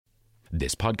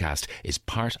This podcast is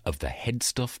part of the Head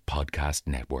Stuff Podcast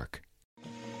Network.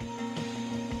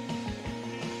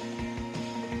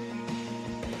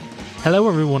 Hello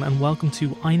everyone and welcome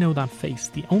to I Know That Face,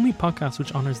 the only podcast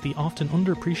which honours the often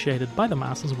underappreciated by the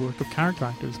masses work of character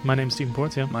actors. My name's Stephen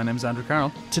Portia. My name's Andrew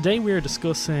Carroll. Today we are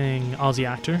discussing Aussie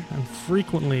actor and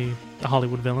frequently a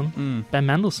Hollywood villain, Ben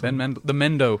Mendelsohn. The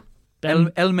Mendo.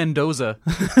 El Mendoza.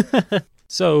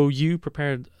 So you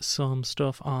prepared some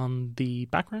stuff on the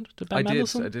background to Ben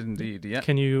Mendelsohn? I did indeed, yeah.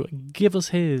 Can you give us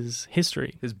his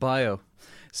history? His bio.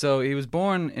 So he was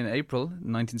born in April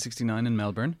 1969 in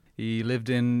Melbourne. He lived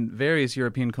in various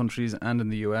European countries and in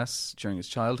the US during his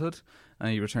childhood.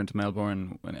 And he returned to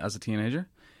Melbourne as a teenager.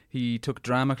 He took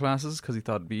drama classes because he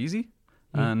thought it'd be easy.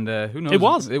 And who knows? It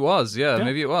was. It was, yeah.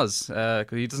 Maybe it was.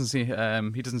 Because he doesn't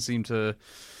seem to,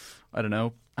 I don't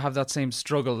know, have that same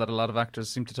struggle that a lot of actors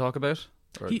seem to talk about.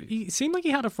 He seemed like he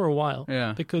had it for a while.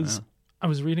 Yeah. Because I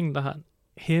was reading that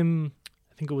him,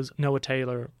 I think it was Noah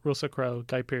Taylor, Russell Crowe,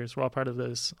 Guy Pearce were all part of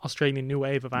this Australian new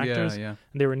wave of actors. Yeah.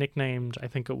 And they were nicknamed, I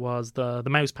think it was the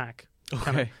Mouse Pack. Okay.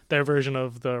 Kind of their version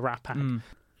of the Rat Pack.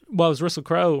 Well, as Russell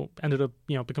Crowe ended up,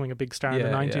 becoming a big star in the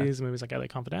 90s. Movies like LA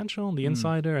Confidential, The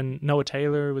Insider, and Noah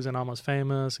Taylor was in Almost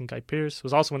Famous, and Guy Pearce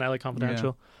was also in LA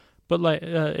Confidential. Yeah. But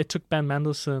it took Ben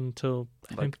Mendelsohn till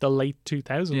I think the late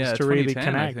 2000s to really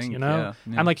connect, think, Yeah.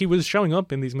 And he was showing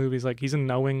up in these movies, like he's in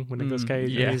Knowing with Nicolas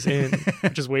Cage, and he's in,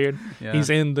 which is weird. He's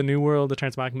in The New World, the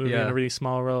Terrence Malick movie, in a really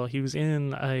small role. He was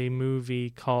in a movie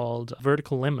called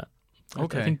Vertical Limit. I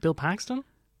think Bill Paxton.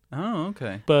 Oh,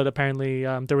 okay. But apparently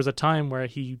there was a time where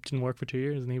he didn't work for 2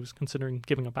 years and he was considering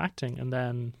giving up acting. And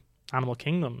then Animal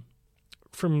Kingdom.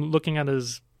 From looking at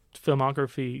his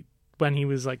filmography, when he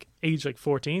was age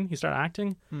 14, he started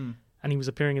acting. And he was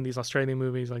appearing in these Australian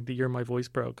movies like The Year My Voice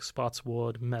Broke,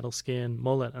 Spotswood, Metal Skin,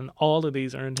 Mullet, and all of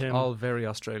these earned him... All very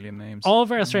Australian names. All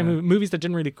very Australian movies that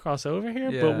didn't really cross over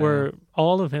here, but were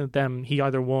all of them, he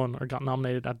either won or got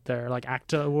nominated at their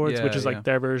ACTA Awards, which is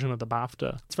their version of the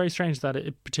BAFTA. It's very strange that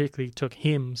it particularly took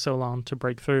him so long to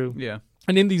break through. Yeah.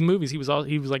 And in these movies, he was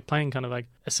playing kind of a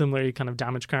similar kind of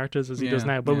damaged characters as he does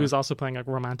now, but he was also playing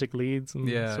romantic leads, and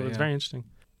so it's very interesting.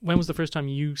 When was the first time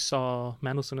you saw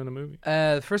Mendelsohn in a movie?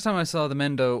 The first time I saw the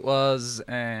Mendo was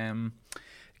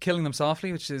Killing Them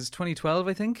Softly, which is 2012,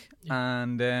 I think. Yeah.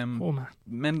 And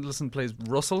Mendelsohn plays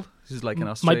Russell, who's like an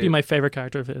Australian... Might be my favourite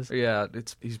character of his. Yeah,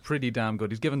 he's pretty damn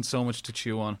good. He's given so much to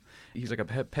chew on. He's like a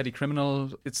petty criminal.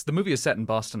 The movie is set in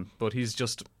Boston, but he's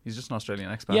just an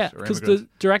Australian expat. Yeah, because the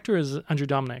director is Andrew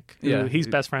Dominic, who he's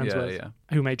best friends with,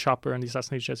 who made Chopper and The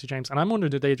Assassination of Jesse James. And I'm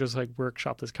wondering, did they just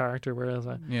workshop this character? Whereas,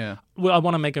 I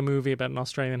want to make a movie about an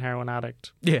Australian heroin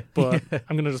addict. Yeah, but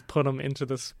I'm going to just put him into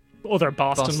this other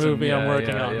Boston movie I'm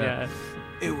working on. Yeah.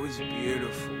 It was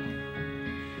beautiful.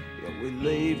 But we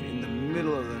leave in the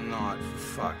middle of the night, for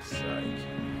fuck's sake.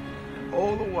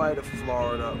 All the way to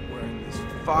Florida, we're in this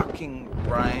fucking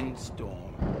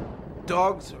rainstorm.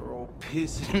 Dogs are all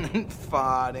pissing and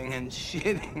farting and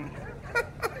shitting.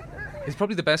 He's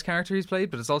probably the best character he's played,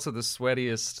 but it's also the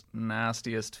sweatiest,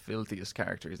 nastiest, filthiest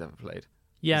character he's ever played.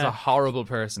 Yeah. He's a horrible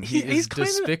person. He's a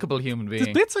despicable human being.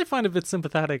 The bits I find a bit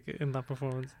sympathetic in that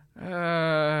performance.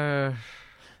 The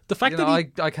fact that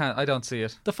I don't see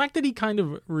it. The fact that he kind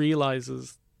of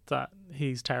realizes that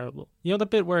he's terrible. You know the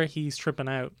bit where he's tripping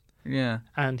out? Yeah.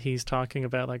 And he's talking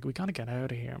about we gotta get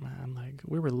out of here, man.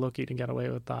 We were lucky to get away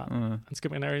with that. And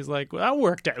Skip McNairy's like, well, that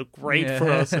worked out great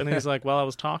for us. And he's like, well, I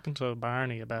was talking to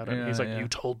Barney about it. And he's like, you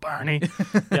told Barney?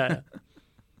 Yeah.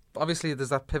 Obviously,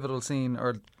 there's that pivotal scene,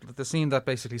 or the scene that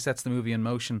basically sets the movie in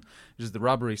motion, which is the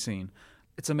robbery scene.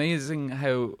 It's amazing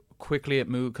how quickly it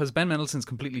moves, because Ben Mendelsohn's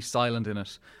completely silent in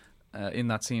it, in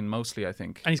that scene mostly, I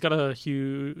think. And he's got a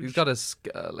huge... He's got a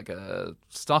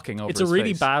stocking over his face. It's a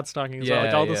really bad stocking as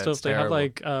well. All the stuff, they terrible.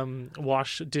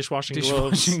 have dishwashing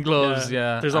gloves. Dishwashing gloves,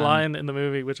 yeah. There's a line in the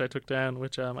movie, which I took down,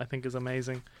 which I think is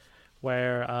amazing,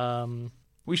 where...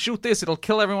 we shoot this, it'll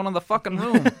kill everyone in the fucking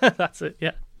room. That's it,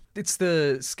 yeah. It's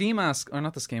the ski mask, or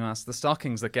not the ski mask, the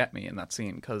stockings that get me in that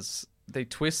scene, because they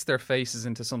twist their faces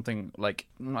into something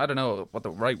I don't know what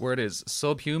the right word is,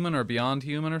 subhuman or beyond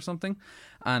human or something,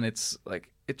 and it's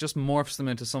it just morphs them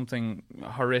into something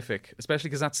horrific, especially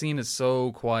because that scene is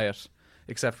so quiet,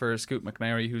 except for Scoot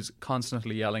McNairy, who's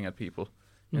constantly yelling at people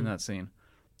in that scene.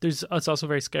 It's also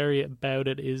very scary about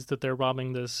it is that they're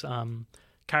robbing this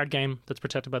card game that's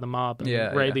protected by the mob. And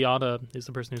Ray Liotta is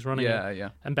the person who's running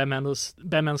it. And Ben Mendelsohn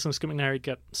and Skip McNairy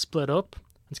get split up.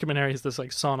 And Skip McNairy has this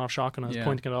sawn-off shotgun and is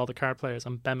pointing at all the card players.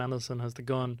 And Ben Mendelsohn has the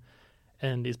gun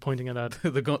and he's pointing it at...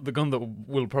 the gun that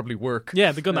will probably work.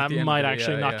 Yeah, the gun that might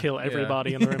actually not kill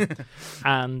everybody in the room.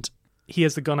 And he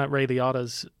has the gun at Ray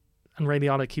Liotta's And Ray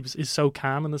Liotta is so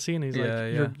calm in the scene. He's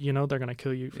like, you know, they're gonna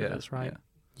kill you for this, right?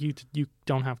 Yeah. You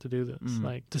don't have to do this.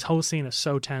 Like, this whole scene is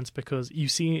so tense because you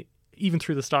see, even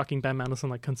through the stalking, Ben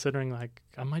Mendelsohn like considering like,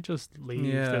 I might just leave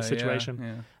this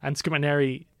situation. And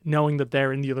Scumaneri, knowing that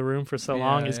they're in the other room for so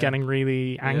long, is getting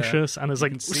really anxious and is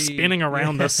like spinning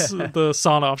around the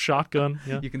sawed-off shotgun.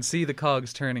 Yeah. You can see the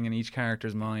cogs turning in each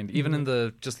character's mind, even in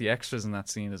the extras in that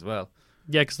scene as well.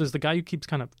 Yeah, because there's the guy who keeps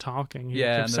kind of talking. He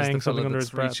and keeps there's saying the fella something under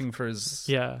that's his breath. reaching for his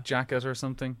jacket or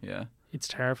something. Yeah, it's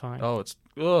terrifying. Oh, it's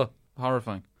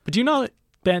horrifying. But do you not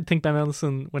think Ben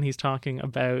Mendelsohn, when he's talking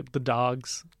about the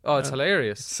dogs? Oh, it's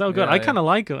hilarious. It's so good. I kind of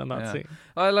like it in that scene.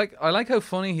 I like how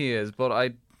funny he is, but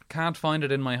I can't find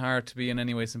it in my heart to be in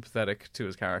any way sympathetic to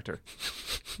his character.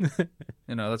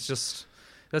 You know, that's just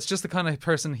the kind of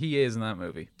person he is in that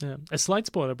movie. Yeah, a slight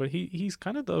spoiler, but he's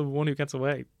kind of the one who gets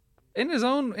away. In his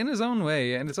own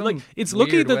way, in its own like, it's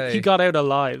lucky that way. He got out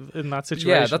alive in that situation.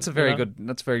 Yeah, that's a very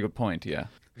good point. Yeah,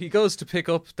 he goes to pick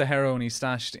up the heroin he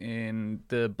stashed in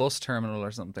the bus terminal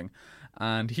or something,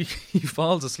 and he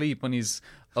falls asleep when he's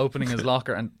opening his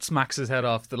locker and smacks his head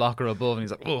off the locker above, and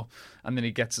he's like, oh, and then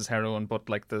he gets his heroin, but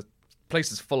like the place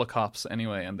is full of cops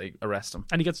anyway, and they arrest him,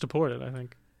 and he gets deported, I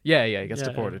think. Yeah, he gets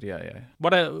deported. Yeah.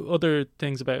 What other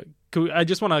things about? I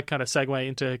just want to kind of segue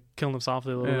into Killing Them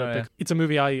Softly a little bit. Yeah. It's a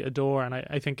movie I adore, and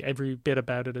I think every bit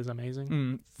about it is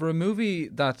amazing. For a movie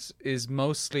that is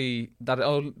mostly that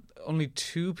only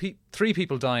three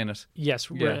people die in it. Yes,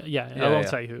 I won't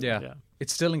say who. Yeah.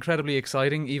 It's still incredibly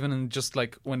exciting, even in just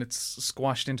like when it's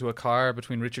squashed into a car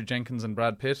between Richard Jenkins and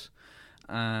Brad Pitt,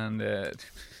 and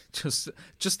just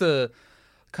the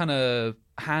kind of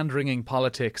hand-wringing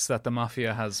politics that the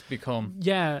mafia has become.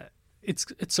 Yeah, it's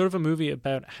sort of a movie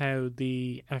about how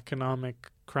the economic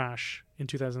crash in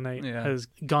 2008 has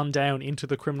gone down into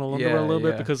the criminal underworld a little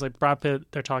bit, because like Brad Pitt,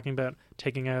 they're talking about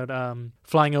taking out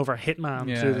flying over a hitman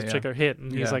to do this particular hit,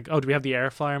 and he's like, oh, do we have the air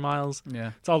flyer miles?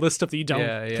 Yeah, it's all this stuff that you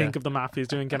don't think of the mafia as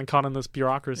doing, getting caught in this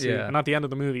bureaucracy. And at the end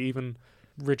of the movie, even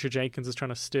Richard Jenkins is trying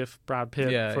to stiff Brad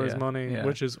Pitt for his money,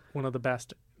 which is one of the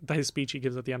best. His speech he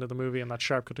gives at the end of the movie, and that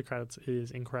sharp cut to credits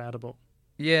is incredible.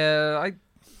 Yeah,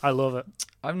 I love it.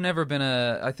 I've never been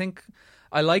I think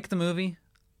I like the movie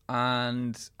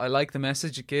and I like the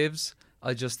message it gives.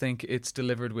 I just think it's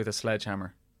delivered with a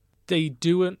sledgehammer. They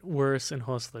do it worse in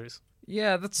Hustlers.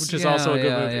 Yeah, which is also a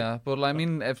good movie. Yeah, but I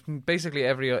mean, basically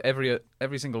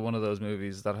every single one of those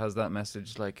movies that has that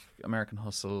message, like American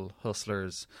Hustle,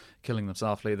 Hustlers, Killing Them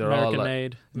Softly, they're all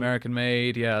like American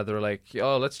Made. Yeah, they're like,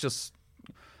 oh, let's just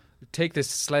take this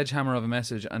sledgehammer of a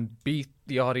message and beat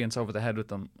the audience over the head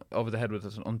with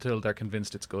it until they're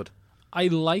convinced it's good. I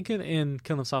like it in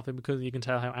Kill Them Softly because you can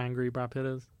tell how angry Brad Pitt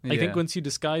is. I think once you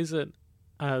disguise it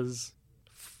as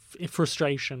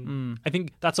frustration, I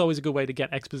think that's always a good way to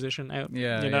get exposition out.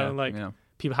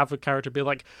 People have a character be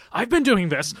like, I've been doing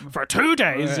this for 2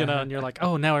 days, and you're like,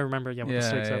 oh, now I remember what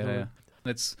mistakes I've made.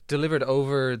 It's delivered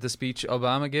over the speech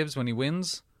Obama gives when he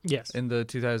wins. Yes, in the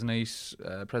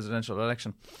 2008 presidential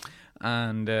election,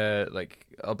 and like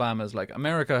Obama's like,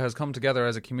 America has come together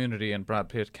as a community, and Brad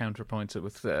Pitt counterpoints it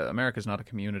with America's not a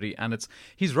community, and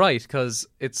he's right, because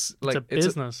it's like a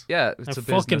business. It's a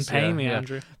fucking business. Pay me,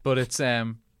 Andrew. But it's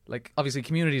like obviously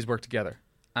communities work together,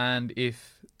 and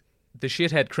if the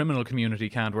shithead criminal community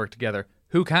can't work together,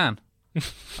 who can? And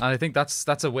I think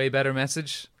that's a way better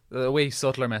message, a way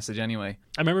subtler message anyway.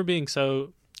 I remember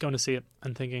going to see it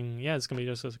and thinking, yeah, it's gonna be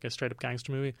just like a straight up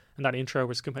gangster movie, and that intro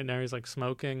where Scumaneri is like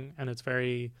smoking, and it's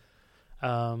very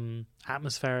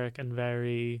atmospheric and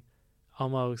very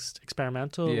almost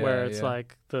experimental, where it's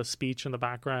like the speech in the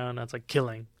background and it's like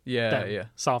killing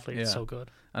softly. It's so good.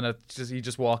 And he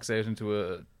just walks out into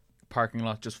a parking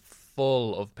lot just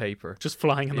full of paper, just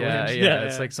flying in the wind.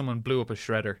 It's like someone blew up a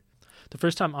shredder. The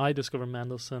first time I discovered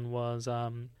Mendelsohn was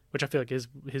which I feel like his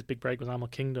big break was Animal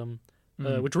Kingdom,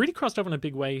 which really crossed over in a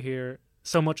big way here,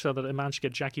 so much so that it managed to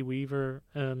get Jackie Weaver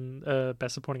and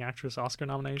Best Supporting Actress Oscar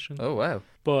nomination. Oh, wow.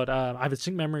 But I have a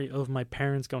distinct memory of my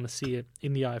parents going to see it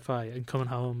in the IFI and coming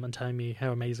home and telling me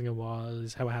how amazing it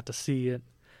was, how I had to see it,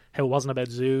 how it wasn't about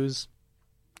zoos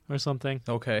or something.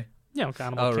 Okay. Yeah, like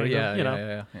Animal Kingdom,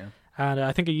 yeah. And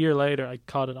I think a year later I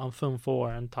caught it on Film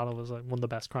 4 and thought it was like one of the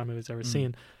best crime movies I've ever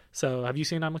seen. So, have you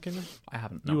seen Animal Kingdom? I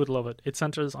haven't. No. You would love it. It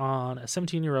centers on a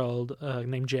 17-year-old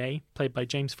named Jay, played by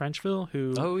James Frenchville,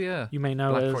 who you may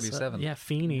know Black as 47.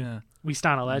 Feeney. Yeah. We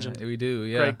stand a legend. Yeah, we do.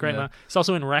 Yeah, great man. It's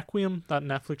also in Requiem, that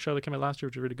Netflix show that came out last year,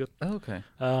 which is really good. Oh, okay.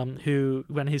 Who,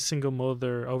 when his single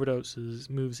mother overdoses,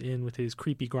 moves in with his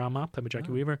creepy grandma, played by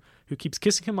Jackie Weaver, who keeps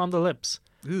kissing him on the lips.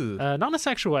 Not in a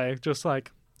sexual way, just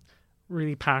like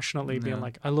really passionately being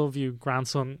like, "I love you,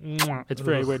 grandson." It's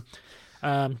very weird.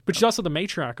 But she's also the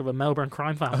matriarch of a Melbourne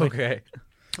crime family, Okay.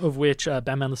 of which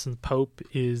Ben Mendelsohn's Pope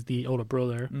is the older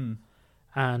brother.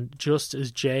 And just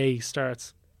as Jay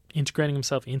starts integrating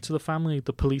himself into the family,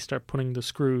 the police start putting the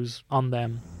screws on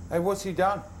them. Hey, what's he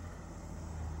done?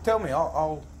 Tell me,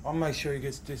 I'll make sure he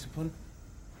gets disciplined.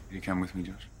 You come with me,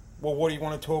 Josh? Well, what do you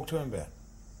want to talk to him about?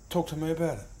 Talk to me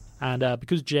about it. And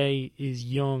because Jay is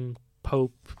young,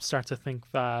 Pope starts to think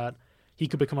that he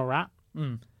could become a rat.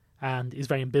 And is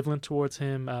very ambivalent towards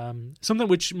him. Something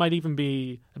which might even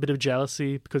be a bit of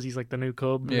jealousy because he's like the new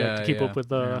cub, to keep up with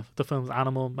the film's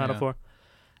animal metaphor.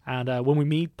 And when we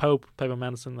meet Pope, played by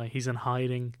Mendelsohn, like he's in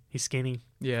hiding, he's skinny,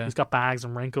 he's got bags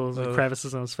and wrinkles and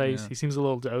crevices on his face. He seems a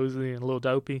little dozy and a little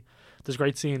dopey. There's a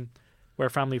great scene where a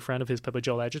family friend of his, played by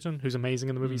Joel Edgerton, who's amazing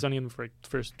in the movie, he's only in for the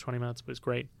first 20 minutes, but it's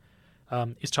great.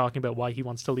 Is talking about why he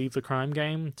wants to leave the crime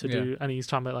game to do, and he's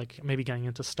talking about like maybe getting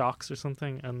into stocks or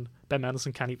something, and Ben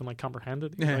Mendelsohn can't even like comprehend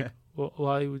it. He's like, well,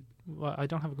 why I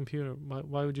don't have a computer.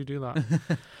 Why would you do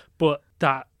that? But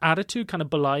that attitude kind of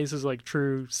belies his like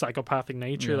true psychopathic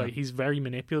nature. Like he's very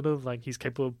manipulative. Like he's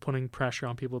capable of putting pressure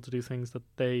on people to do things that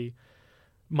they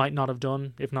might not have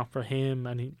done if not for him,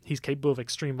 and he's capable of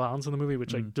extreme violence in the movie,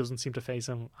 which like doesn't seem to faze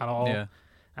him at all.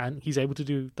 And he's able to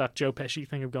do that Joe Pesci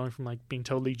thing of going from like being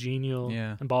totally genial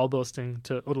and ball busting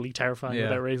to utterly terrifying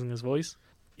without raising his voice.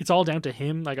 It's all down to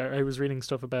him. Like I was reading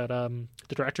stuff about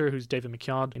the director, who's David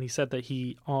McCaud, and he said that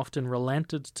he often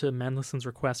relented to Mendelsohn's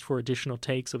request for additional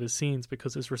takes of his scenes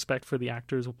because his respect for the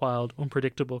actor's wild,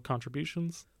 unpredictable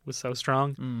contributions was so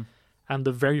strong. And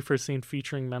the very first scene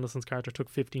featuring Mendelsohn's character took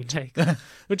 15 takes,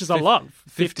 which is a lot.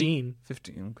 15.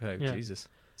 15, okay, Jesus.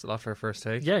 It's a lot for a first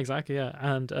take. Yeah, exactly, yeah.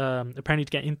 And apparently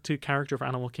to get into character for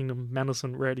Animal Kingdom,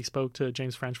 Mendelsohn rarely spoke to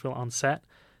James Frenchville on set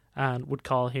and would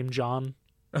call him John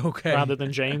rather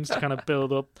than James to kind of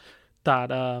build up that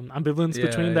ambivalence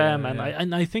between them.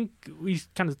 And I think we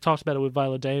kind of talked about it with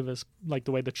Viola Davis, like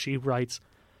the way that she writes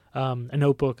a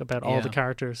notebook about all the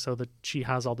characters so that she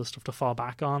has all this stuff to fall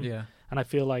back on. And I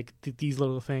feel like these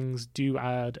little things do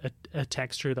add a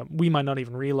texture that we might not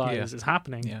even realize is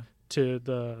happening to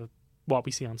the what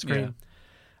we see on screen.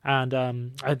 And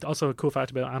also a cool fact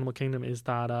about Animal Kingdom is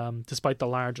that despite the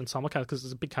large ensemble cast, because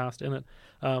there's a big cast in it,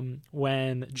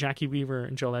 when Jackie Weaver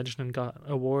and Joel Edgerton got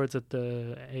awards at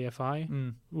the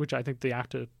AFI, which I think the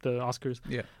Oscars,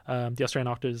 the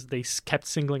Australian Oscars, they kept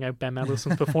singling out Ben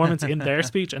Mendelsohn's performance in their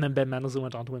speech, and then Ben Mendelsohn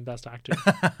went on to win Best Actor,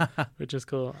 which is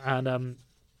cool. And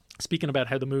speaking about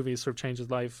how the movie sort of changed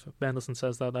his life, Mendelsohn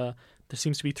says that there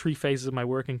seems to be 3 phases of my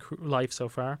working life so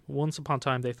far. Once upon a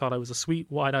time, they thought I was a sweet,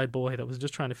 wide-eyed boy that was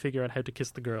just trying to figure out how to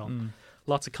kiss the girl.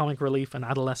 Lots of comic relief and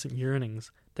adolescent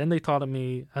yearnings. Then they thought of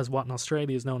me as what in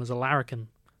Australia is known as a larrikin,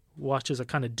 which is a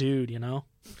kind of dude, you know?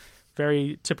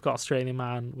 Very typical Australian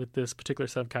man with this particular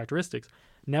set of characteristics.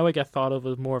 Now I get thought of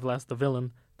as more or less the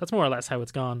villain. That's more or less how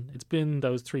it's gone. It's been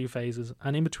those 3 phases.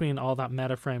 And in between all that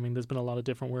meta-framing, there's been a lot of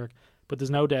different work. But there's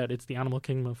no doubt it's the Animal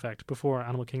Kingdom effect. Before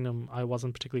Animal Kingdom, I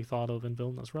wasn't particularly thought of in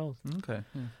villainous roles. Okay.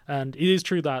 Yeah. And it is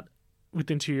true that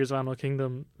within 2 years of Animal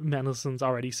Kingdom, Mendelsohn's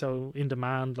already so in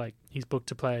demand. Like, he's booked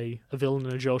to play a villain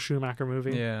in a Joel Schumacher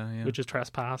movie, which is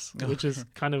Trespass, which is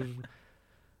kind of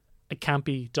a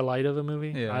campy delight of a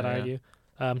movie, I'd argue.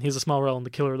 He has a small role in the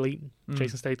Killer Elite,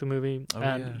 Jason Statham movie.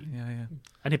 And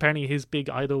apparently his big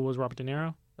idol was Robert De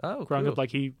Niro. Growing up,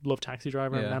 like, he loved Taxi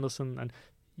Driver and Mendelsohn, and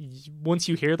once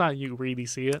you hear that, you really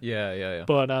see it.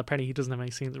 But apparently he doesn't have any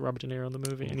scenes with Robert De Niro in the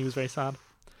movie, and he was very sad.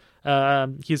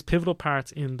 He has pivotal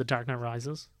parts in The Dark Knight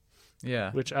Rises.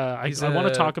 Which I want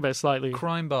to talk about slightly.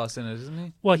 Crime boss in it, isn't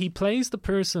he? Well, he plays the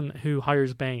person who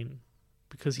hires Bane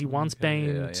because he wants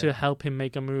Bane to help him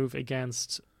make a move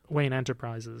against Wayne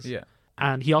Enterprises.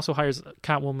 And he also hires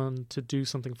Catwoman to do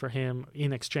something for him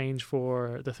in exchange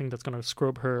for the thing that's going to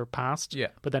scrub her past.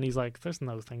 But then he's like, there's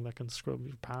no thing that can scrub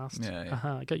your past.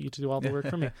 I got you to do all the work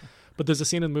for me. But there's a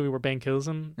scene in the movie where Bane kills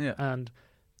him. And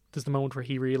there's the moment where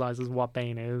he realizes what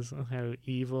Bane is and how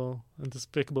evil and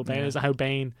despicable Bane is, and how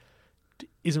Bane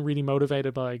isn't really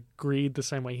motivated by greed the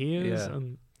same way he is.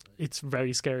 And it's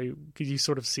very scary because you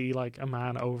sort of see like a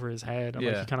man over his head and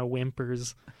like he kind of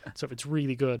whimpers. So it's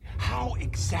really good. How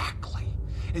exactly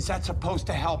is that supposed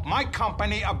to help my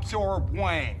company absorb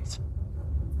Wayne's?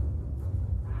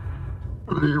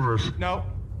 Leave us. No,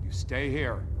 you stay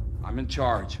here. I'm in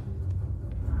charge.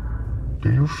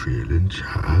 Do you feel in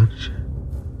charge?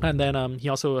 And then he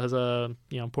also has a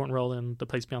important role in The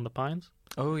Place Beyond the Pines.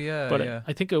 Oh yeah, but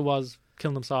I think it was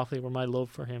Killing Them Softly, where my love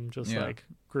for him just Yeah. like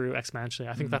grew exponentially.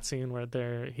 I think that scene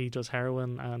where he does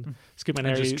heroin and Scoot It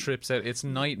McNairy just trips out. It's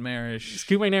nightmarish.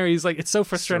 Scoot McNairy's like, it's so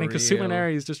frustrating because Scoot Surreal.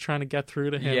 McNairy's just trying to get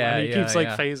through to him, Yeah, and he yeah, keeps like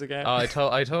yeah. phasing out.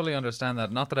 I totally understand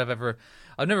that. Not that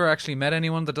I've never actually met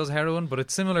anyone that does heroin, but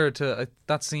it's similar to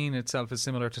that scene itself is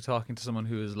similar to talking to someone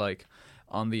who is like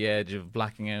on the edge of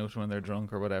blacking out when they're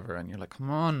drunk or whatever, and you're like, come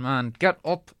on, man, get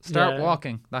up, start Yeah.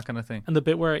 walking, that kind of thing. And the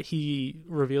bit where he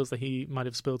reveals that he might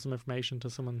have spilled some information to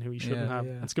someone who he shouldn't Yeah, have,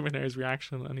 yeah. and Scoot McNairy's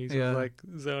reaction, and he's Yeah. just like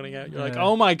zoning out. You're like, Yeah.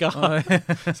 oh my god!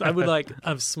 So I would like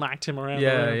have smacked him around. the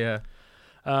Yeah, room.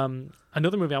 yeah.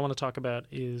 Another movie I want to talk about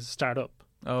is Startup.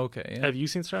 Okay, yeah. Have you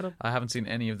seen Startup? I haven't seen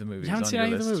any of the movies You haven't on seen your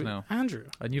any list, of the movie, no. Andrew.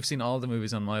 And you've seen all the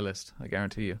movies on my list, I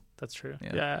guarantee you. That's true.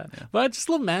 Yeah, Yeah. yeah. But I just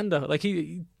love Mando. Like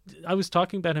I was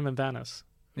talking about him in Venice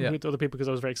Yeah. with other people because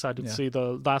I was very excited Yeah. to see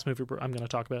the last movie I'm going to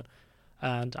talk about,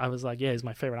 and I was like, yeah, he's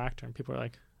my favorite actor, and people were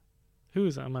like, who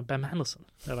is that? I'm like, Ben Mendelsohn.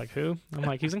 They're like, who? I'm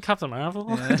like, he's in Captain Marvel.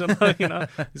 I don't know,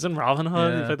 he's in Robin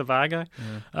Hood. Yeah. He played the bad guy.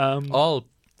 All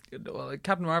well,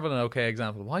 Captain Marvel, an okay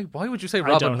example. Why would you say I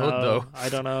Robin don't Hood know. though? I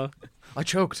don't know. I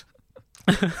choked.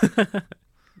 Do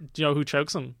you know who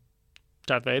chokes him?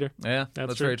 Darth Vader. Yeah,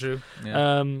 that's very true.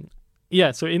 Yeah.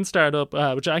 Yeah, so in Startup,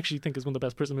 which I actually think is one of the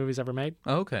best prison movies ever made.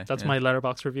 Okay. That's yeah. my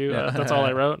letterbox review. Yeah. That's all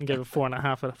I wrote and gave it 4.5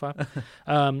 out of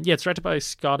 5. Yeah, it's directed by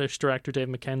Scottish director Dave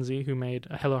Mackenzie, who made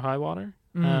Hell or High Water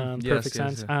and yes, Perfect yes,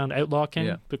 Sense yeah. and Outlaw King,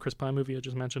 Yeah. the Chris Pine movie I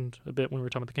just mentioned a bit when we were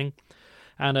talking about the King.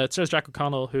 And it stars Jack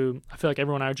O'Connell, who I feel like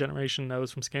everyone our generation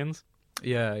knows from Skins.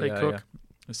 Yeah, They yeah, cook.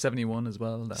 yeah. 71 as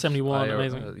well. that 71,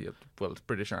 amazing. Yeah, well, it's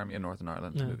British Army in Northern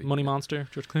Ireland movie. Money Monster,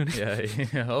 George Clooney. Yeah,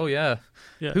 yeah. Oh, yeah.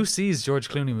 Yeah. Who sees George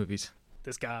Clooney movies?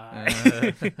 This guy.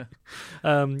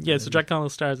 Yeah, so Jack Connell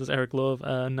stars as Eric Love,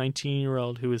 a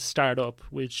 19-year-old who is starred up,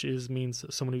 which means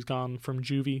someone who's gone from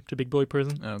juvie to big boy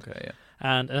prison. Okay, yeah.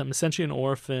 And essentially an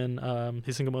orphan.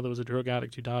 His single mother was a drug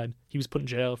addict who died. He was put in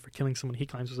jail for killing someone he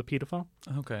claims was a pedophile.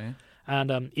 Okay.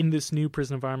 And in this new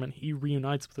prison environment, he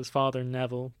reunites with his father,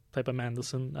 Neville, played by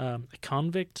Mendelsohn, a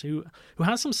convict who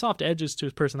has some soft edges to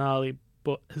his personality,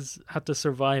 but has had to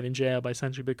survive in jail by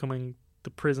essentially becoming the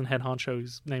prison head honcho,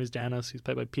 whose name is Dennis, who's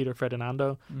played by Peter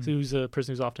Ferdinando, so who's a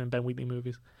person who's often in Ben Wheatley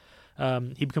movies.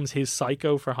 He becomes his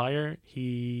psycho for hire.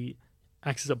 He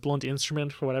acts as a blunt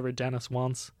instrument for whatever Dennis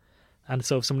wants. And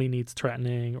so if somebody needs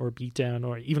threatening or beatdown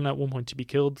or even at one point to be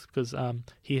killed, because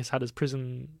he has had his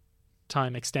prison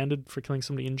time extended for killing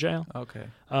somebody in jail, Okay.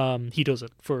 he does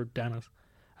it for Dennis.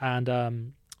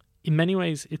 And in many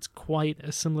ways, it's quite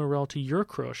a similar role to your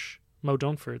crush, Mo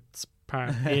Dunford's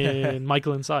part in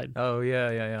Michael Inside. Oh,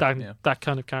 yeah. That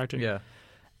kind of character. Yeah.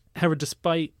 However,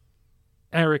 despite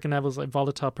Eric and Neville's like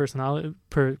volatile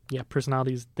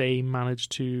personalities, they manage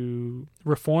to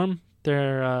reform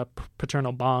their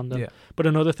paternal bond. Yeah. But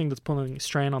another thing that's pulling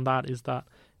strain on that is that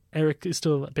Eric is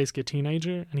still basically a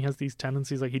teenager, and he has these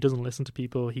tendencies like he doesn't listen to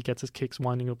people. He gets his kicks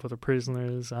winding up other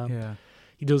prisoners. Yeah.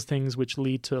 He does things which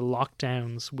lead to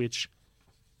lockdowns, which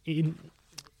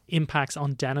impacts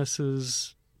on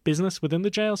Dennis's business within the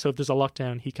jail. So if there's a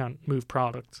lockdown, he can't move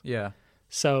product. Yeah.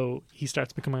 So he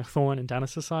starts becoming a thorn in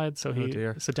Dennis's side. So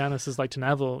dear. so Dennis is like to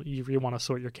Neville, you really want to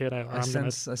sort your kid out. Or I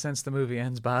sense the movie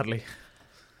ends badly.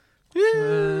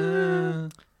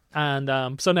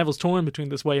 And so Neville's torn between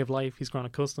this way of life he's grown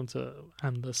accustomed to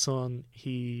and the son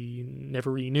he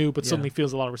never really knew, but suddenly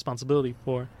feels a lot of responsibility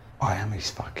for. I am his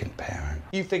fucking parent.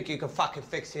 You think you can fucking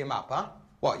fix him up, huh?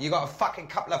 What, you got a fucking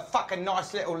couple of fucking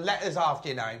nice little letters after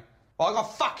your name? Well, I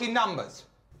got fucking numbers.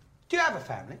 Do you have a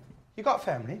family? You got a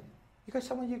family? You got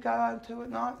someone you go home to at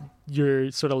night?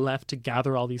 You're sort of left to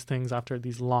gather all these things after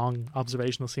these long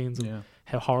observational scenes of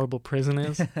how horrible prison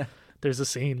is. There's a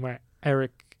scene where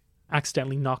Eric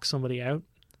accidentally knocks somebody out,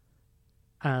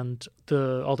 and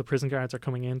all the prison guards are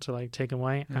coming in to like take him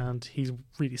away, and he's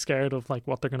really scared of like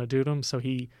what they're going to do to him. So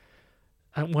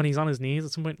when he's on his knees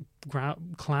at some point,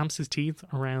 clamps his teeth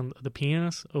around the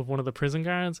penis of one of the prison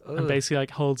guards and basically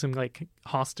like holds him like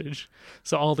hostage.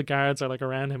 So all the guards are like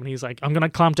around him, and he's like, "I'm gonna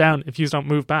clamp down if you don't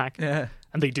move back." Yeah.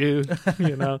 And they do,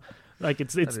 you know, like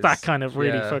it's that kind of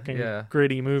really fucking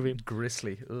gritty movie.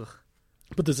 Grisly. Ugh.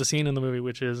 But there's a scene in the movie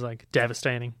which is like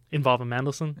devastating, involving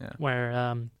Mendelsohn,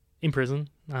 where in prison,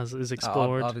 as is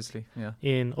explored obviously,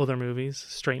 in other movies,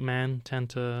 straight men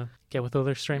tend to get with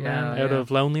other straight men out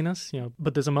of loneliness, you know.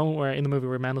 But there's a moment where in the movie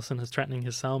where Mendelsohn is threatening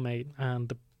his cellmate, and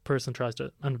the person tries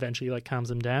to, and eventually like calms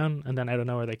him down, and then out of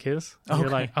nowhere they kiss. And you're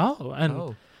like,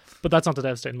 but that's not the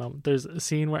devastating moment. There's a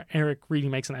scene where Eric really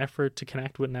makes an effort to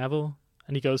connect with Neville,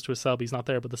 and he goes to his cell, but he's not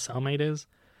there, but the cellmate is.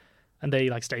 And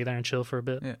they like stay there and chill for a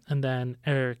bit. Yeah. And then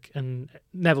Eric and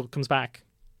Neville comes back,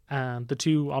 and the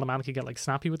two automatically get like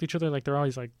snappy with each other. Like they're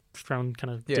always like throwing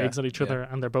kind of digs at each other,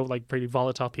 and they're both like pretty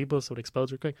volatile people, so it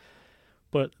explodes real quick.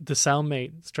 But the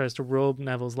cellmate tries to rub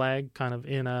Neville's leg kind of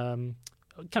in a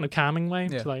kind of calming way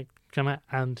to like come out,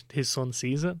 and his son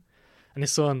sees it. And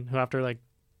his son, who after like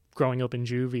growing up in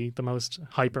juvie, the most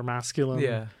hyper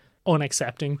masculine,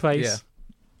 unaccepting place,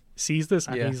 sees this,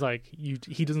 and he's like,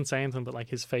 he doesn't say anything, but like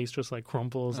his face just like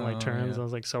crumples and like turns, and I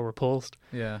was like so repulsed.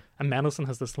 And Mendelsohn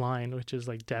has this line which is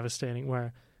like devastating,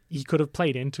 where he could have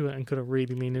played into it and could have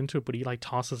really leaned into it, but he like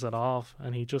tosses it off,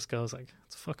 and he just goes like,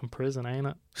 it's fucking prison, ain't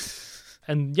it?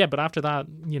 And yeah, but after that,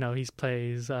 you know, he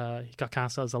got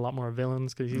cast as a lot more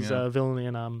villains, because he's a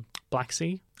villain in Black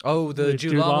Sea. Oh, the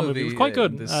Jude Law movie. It was quite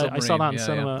good. I saw that in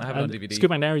cinema. I have it on DVD.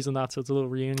 Scoot McNairy's in that, so it's a little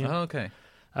reunion. Oh, okay.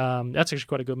 That's actually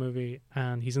quite a good movie.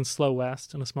 And he's in Slow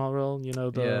West in a small role, you know,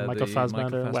 the Michael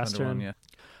Fassbender Western. One,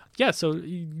 yeah, so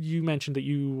you mentioned that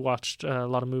you watched a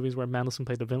lot of movies where Mendelsohn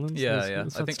played the villains. Yeah.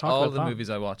 I think all the movies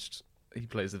I watched, he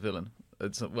plays the villain.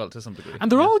 Well, to some degree.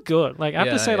 And they're all good. Like, I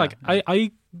have to say, like,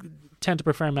 I tend to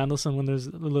prefer Mendelsohn when there's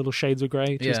little shades of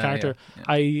grey to his character.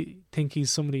 I think he's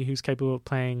somebody who's capable of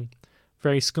playing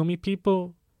very scummy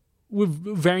people with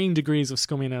varying degrees of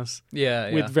scumminess,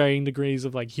 with varying degrees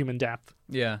of like human depth,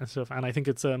 and stuff. And I think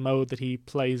it's a mode that he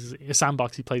plays, a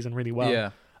sandbox he plays in really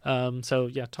well. So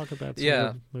talk about some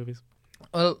of the movies.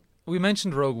 Well, we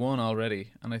mentioned Rogue One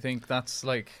already, and I think that's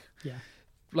like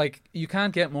you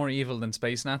can't get more evil than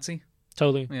Space Nazi.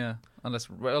 Totally. Yeah. Unless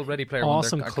Ready Player One,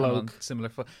 they're cloak,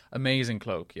 similar, amazing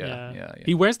cloak. Yeah.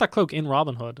 He wears that cloak in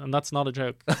Robin Hood, and that's not a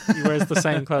joke. He wears the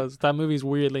same clothes. That movie's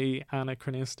weirdly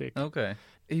anachronistic. Okay.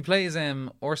 He plays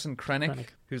Orson Krennic,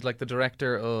 who's like the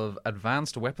director of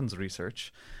advanced weapons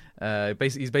research.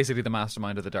 He's basically the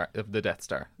mastermind of the Death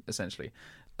Star, essentially.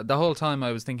 The whole time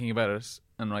I was thinking about it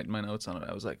and writing my notes on it,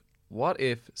 I was like, what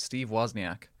if Steve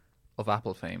Wozniak of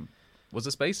Apple fame was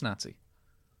a space Nazi?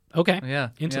 Okay.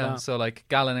 Into that. So like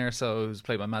Galen Erso, who's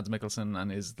played by Mads Mikkelsen,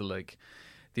 and is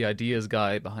the ideas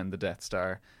guy behind the Death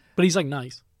Star. But he's like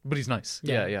nice. But he's nice.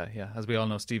 Yeah. As we all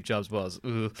know, Steve Jobs was.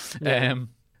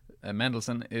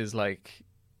 Mendelsohn is like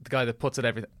the guy that puts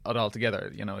it all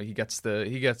together. You know, he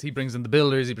brings in the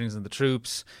builders, he brings in the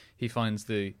troops, he finds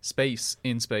the space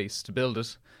in space to build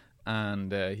it,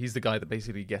 and he's the guy that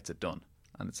basically gets it done.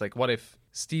 And it's like, what if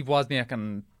Steve Wozniak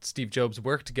and Steve Jobs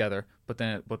worked together,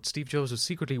 but Steve Jobs was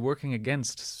secretly working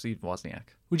against Steve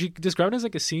Wozniak? Would you describe it as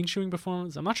like a scene-chewing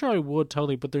performance? I'm not sure I would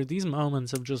totally, but there are these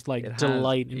moments of just like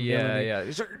delight in villainy.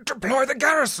 He's like, deploy the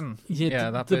garrison.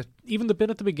 That bit. Even the bit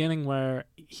at the beginning where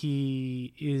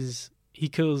he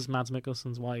kills Mads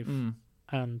Mikkelsen's wife,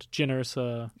 and Jyn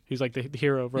Erso, who's like the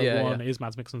hero of Rogue One, is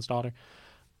Mads Mikkelsen's daughter.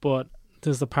 But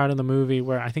there's the part of the movie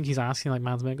where I think he's asking like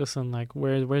Mads Mikkelsen, like,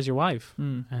 where's your wife?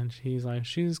 And he's like,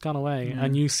 she's gone away.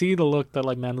 And you see the look that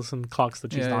like Mendelsohn clocks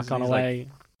that she's not gone away.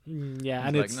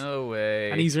 And it's like, no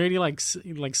way. And he's really like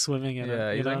swimming in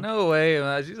it. He's like, no way,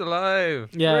 man, she's alive.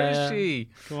 Where is she?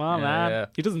 Come on, man.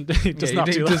 He doesn't. He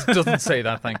doesn't say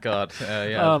that. Thank God.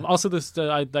 Also, this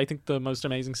I think the most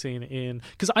amazing scene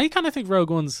because I kind of think Rogue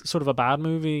One's sort of a bad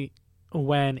movie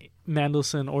when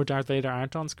Mendelsohn or Darth Vader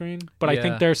aren't on screen, but I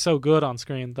think they're so good on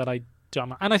screen that I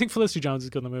don't. And I think Felicity Jones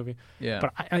is good in the movie.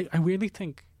 But I really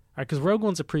think, because Rogue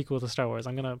One's a prequel to Star Wars.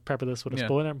 I'm going to pepper this with a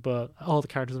spoiler, but all the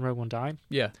characters in Rogue One die.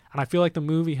 And I feel like the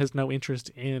movie has no interest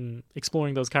in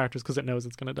exploring those characters because it knows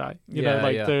it's going to die. You know,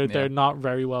 like they're not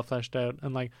very well fleshed out,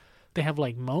 and like they have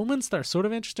like moments that are sort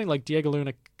of interesting. Like Diego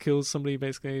Luna kills somebody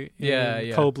basically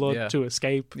in cold blood to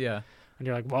escape. And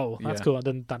you're like, whoa, that's cool. And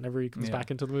then that never comes back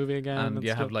into the movie again. And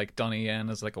you have like Donnie Yen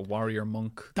as like a warrior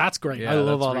monk. That's great. I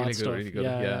love all that stuff. Really good.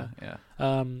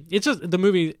 It's just the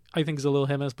movie I think is a little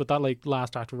hit, but that like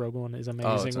last act of Rogue One is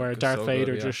amazing, where Darth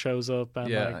Vader just shows up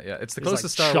and it's the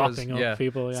closest like, Star Wars. Up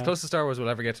people. It's the closest Star Wars will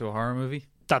ever get to a horror movie.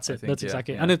 That's it. That's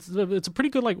exactly. And it's a pretty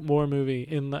good like war movie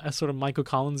in a sort of Michael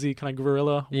Collinsy kind of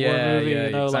guerrilla war movie. You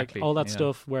know, exactly. like all that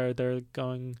stuff where they're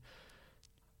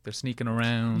sneaking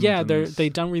around. They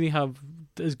don't really have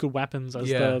as good weapons as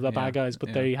the bad guys,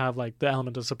 but they have like the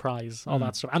element of surprise, all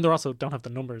that stuff, and they also don't have the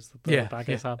numbers that the bad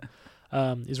guys have.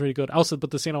 Is really good. Also,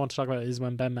 but the scene I want to talk about is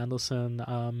when Ben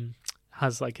Mendelsohn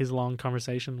has like his long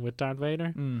conversation with Darth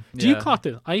Vader. Do you clock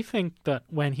this? I think that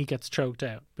when he gets choked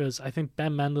out, because I think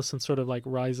Ben Mendelsohn sort of like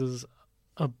rises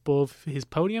above his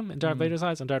podium in Darth Vader's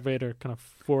eyes, and Darth Vader kind of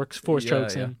force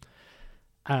chokes him.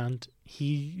 And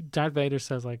Darth Vader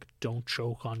says like, "Don't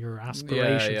choke on your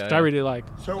aspirations." Which I really like.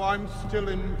 So I'm still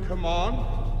in command?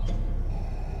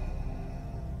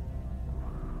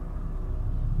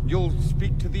 You'll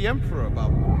speak to the Emperor about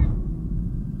that.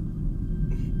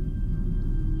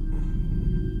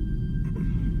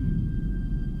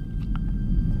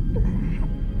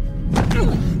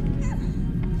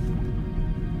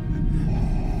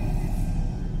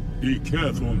 Be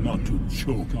careful not to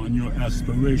choke on your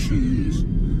aspirations,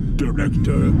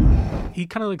 director. He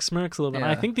kind of like smirks a little bit. Yeah.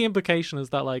 And I think the implication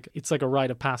is that like it's like a rite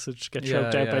of passage to get Yeah,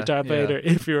 choked out by yeah, Darth yeah. Vader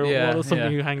if you're Yeah, one of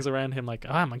somebody yeah. who hangs around him like,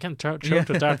 I'm getting choked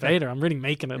with Darth Vader. I'm really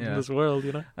making it in Yeah. this world,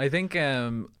 you know? I think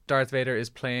Darth Vader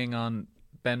is playing on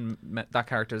that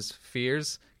character's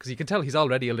fears, because you can tell he's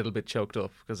already a little bit choked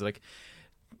up, because like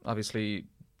obviously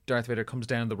Darth Vader comes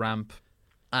down the ramp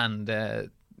and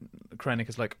Krennic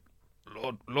is like,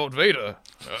 Lord Vader,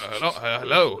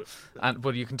 hello.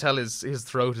 But you can tell his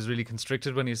throat is really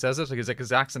constricted when he says it. Like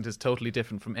his accent is totally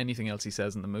different from anything else he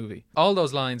says in the movie. All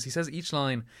those lines, he says each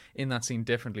line in that scene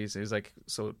differently. So he's like,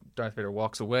 so Darth Vader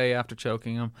walks away after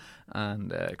choking him,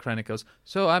 and Krennic goes,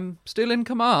 so I'm still in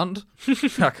command.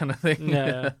 That kind of thing.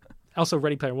 Yeah. Also,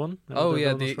 Ready Player One. Oh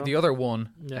yeah, the other one,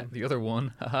 Yeah. the other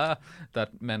one, that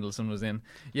Mendelsohn was in.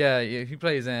 Yeah, he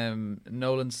plays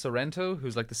Nolan Sorrento,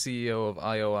 who's like the CEO of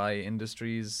IOI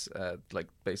Industries, like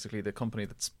basically the company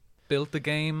that's built the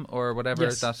game or whatever.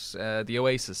 Yes. That the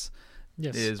Oasis.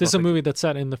 Yes, is this is what a they- movie that's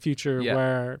set in the future Yeah.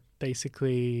 where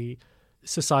basically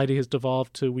society has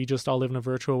devolved to we just all live in a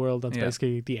virtual world. That's Yeah.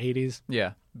 basically the 80s.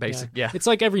 Yeah, basic. Yeah, It's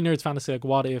like every nerd's fantasy. Like,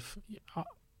 what if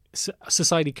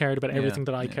society cared about Yeah, everything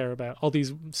that I yeah. care about? All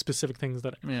these specific things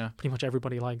that yeah, pretty much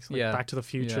everybody likes. Like Yeah, Back to the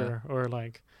Future, or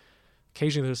like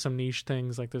occasionally there's some niche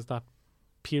things. Like there's that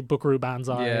Buckaroo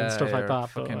Banzai yeah, and stuff like or that.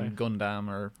 But Fucking like, Gundam,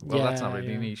 or that's not Yeah,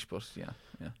 really yeah. niche, but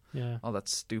yeah, yeah, all that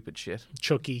stupid shit.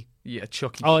 Chucky. Yeah,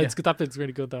 Chucky. Oh, yeah. it's that bit's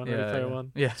really good though. In Ready Player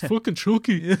One. Yeah, It's fucking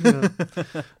Chucky. Yeah.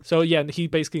 So yeah, he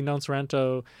basically known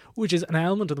Sorrento, which is an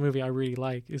element of the movie I really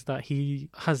like, is that he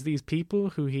has these people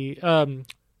who he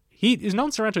is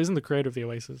known Sorrento isn't the creator of the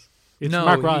Oasis. It's no,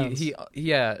 Mark Rylance.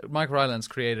 Mark Rylance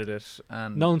created it,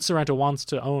 and Nolan Sorrento wants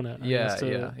to own it. And he yeah, wants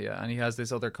to- and he has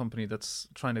this other company that's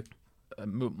trying to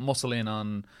muscle in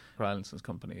on Rylance's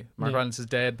company. Mark Yeah. Rylance is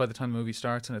dead by the time the movie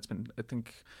starts, and it's been, I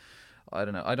think, I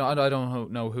don't know, I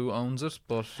don't know who owns it,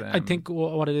 but I think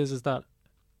what it is that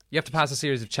you have to pass a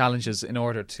series of challenges in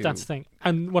order to. that's the thing.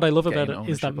 And what I love about gain it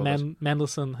is that ownership of it.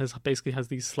 Mendelsohn basically has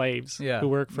these slaves Yeah, who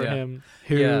work for yeah. him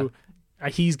who. Yeah.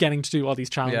 He's getting to do all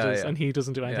these challenges, yeah. and he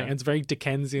doesn't do anything. Yeah. And it's very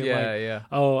Dickensian. Yeah,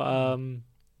 like,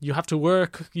 you have to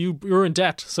work. You're in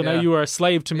debt, so now Yeah. you are a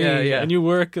slave to me, Yeah. and you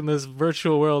work in this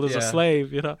virtual world as a Yeah.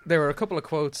 slave. You know. There were a couple of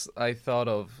quotes I thought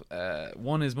of.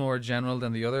 One is more general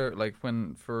than the other. Like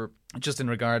just in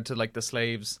regard to like the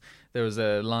slaves, there was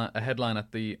a headline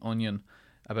at the Onion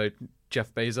about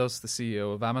Jeff Bezos, the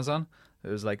CEO of Amazon. It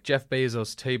was like, Jeff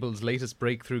Bezos tables latest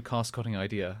breakthrough cost-cutting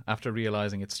idea after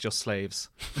realizing it's just slaves.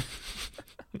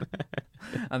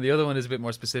 And the other one is a bit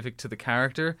more specific to the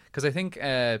character, because I think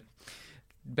Ben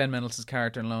Mendelsohn's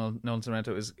character in Nolan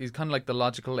Sorrento he's kind of like the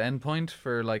logical endpoint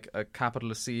for like a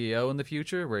capitalist CEO in the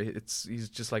future, where he's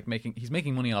just like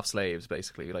making money off slaves,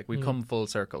 basically. Like we've come full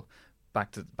circle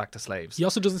back to slaves. He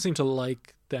also doesn't seem to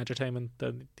like the entertainment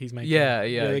that he's making. Yeah,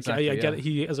 Like, exactly, I get yeah. it.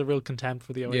 He has a real contempt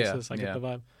for the Oasis. Yeah, I get yeah. the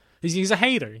vibe. He's a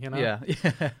hater, you know. Yeah,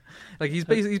 like he's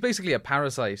basically a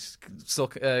parasite,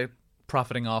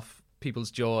 profiting off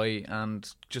people's joy and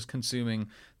just consuming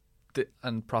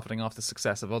and profiting off the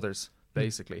success of others,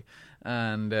 basically.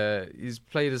 And he's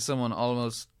played as someone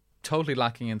almost totally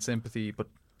lacking in sympathy, but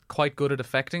quite good at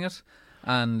affecting it.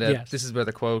 And Yes. this is where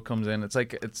the quote comes in. It's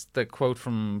the quote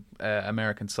from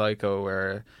American Psycho,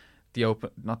 where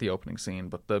not the opening scene,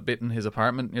 but the bit in his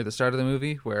apartment near the start of the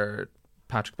movie where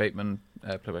Patrick Bateman,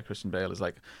 played by Christian Bale, is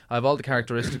like, I have all the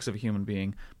characteristics of a human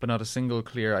being, but not a single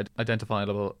clear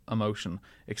identifiable emotion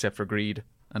except for greed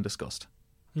and disgust.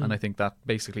 And I think that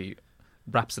basically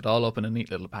wraps it all up in a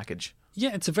neat little package.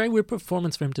 Yeah, it's a very weird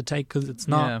performance for him to take because it's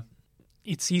not. Yeah.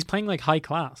 He's playing like high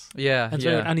class. Yeah, And,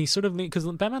 yeah. and he sort of because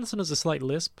Ben Mendelsohn has a slight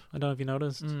lisp. I don't know if you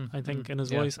noticed. I think in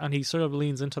his yeah. voice, and he sort of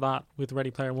leans into that with Ready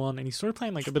Player One, and he's sort of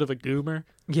playing like a bit of a goober.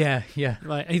 Yeah, yeah.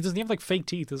 Like he doesn't have like fake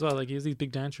teeth as well. Like he has these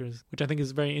big dentures, which I think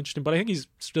is very interesting. But I think he's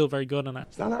still very good in it.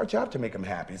 It's not our job to make them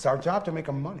happy. It's our job to make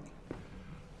them money.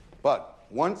 But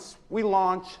once we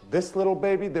launch this little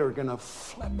baby, they're gonna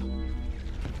flip.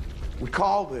 We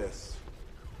call this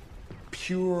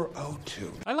pure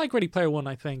O2. I like Ready Player One.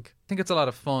 I think. I think it's a lot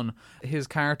of fun. His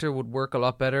character would work a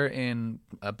lot better in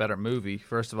a better movie,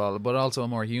 first of all, but also a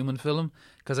more human film,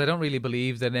 because I don't really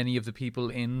believe that any of the people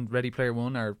in Ready Player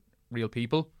One are real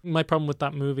people. My problem with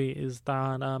that movie is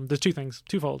that there's two things,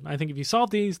 twofold. I think if you solve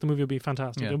these, the movie will be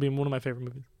fantastic. Yeah. It'll be one of my favorite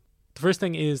movies. The first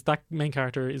thing is that main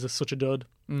character is such a dud.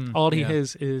 All he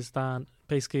is that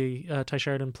basically Ty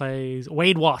Sheridan plays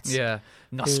Wade Watts. Yeah.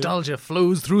 Nostalgia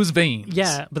flows through his veins.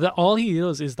 Yeah, but all he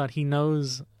does is that he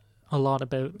knows a lot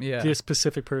about Yeah. this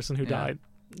specific person who Yeah. died.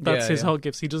 That's Yeah, his yeah. whole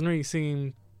gifts. He doesn't really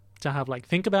seem to have like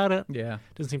think about it. Yeah.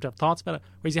 Doesn't seem to have thoughts about it.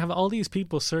 Whereas you have all these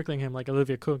people circling him, like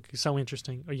Olivia Cook, who's so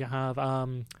interesting, or you have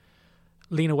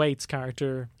Lena Waithe's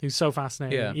character, who's so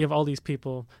fascinating. Yeah. You have all these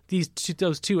people,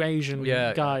 those two Asian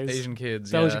guys, Asian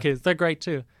kids, those kids, they're great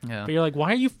too. Yeah. But you're like,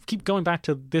 why are you keep going back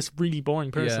to this really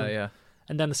boring person? Yeah.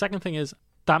 And then the second thing is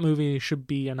that movie should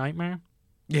be a nightmare.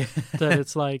 Yeah. That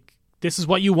it's like, this is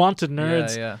what you wanted,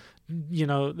 nerds. Yeah. You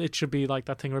know, it should be like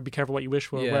that thing where be careful what you wish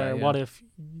for. Yeah, where yeah. what if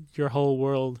your whole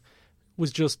world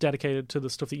was just dedicated to the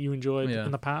stuff that you enjoyed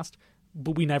in the past,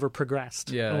 but we never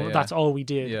progressed. That's all we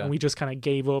did, and we just kind of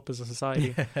gave up as a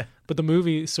society. But the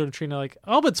movie is sort of treating it like,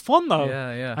 oh, but it's fun though.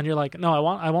 Yeah. And you're like, no,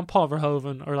 I want Paul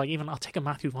Verhoeven, or like even I'll take a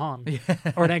Matthew Vaughn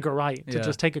or an Edgar Wright to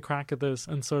just take a crack at this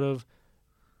and sort of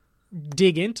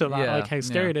dig into that, like how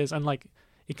scary it is, and like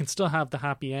it can still have the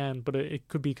happy end, but it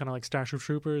could be kind of like Starship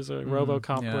Troopers or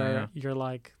RoboCop, where you're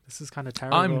like, this is kind of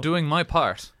terrible. I'm doing my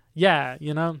part. Yeah,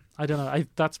 you know, I don't know.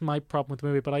 That's my problem with the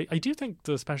movie, but I do think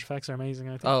the special effects are amazing.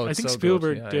 I think so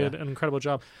Spielberg good. did an incredible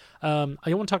job. I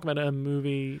want to talk about a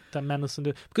movie that Mendelsohn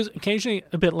did, because occasionally,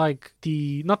 a bit like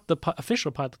not the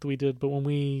official pilot that we did, but when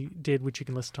we did, which you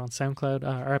can listen to on SoundCloud,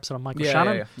 our episode on Michael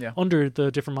Shannon, under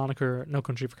the different moniker No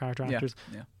Country for Character Actors.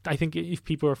 I think if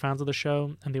people are fans of the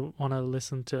show and they want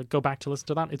to go back to listen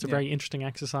to that, it's a very interesting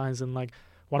exercise in like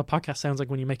what a podcast sounds like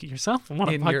when you make it yourself, and what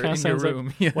a podcast sounds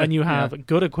like when you have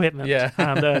good equipment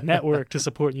and a network to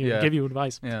support you and give you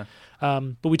advice.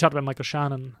 But we talked about Michael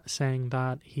Shannon saying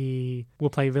that he will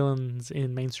play villains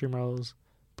in mainstream roles,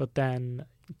 but then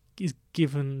is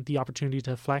given the opportunity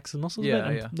to flex his muscles a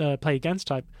bit and play against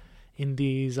type in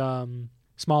these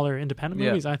smaller independent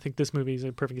movies. I think this movie is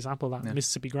a perfect example of that.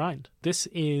 Mississippi Grind. This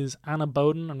is Anna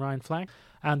Boden and Ryan Fleck,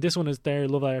 and this one is their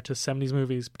love letter to 70s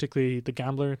movies, particularly The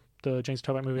Gambler, the James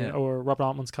Toback movie, or Robert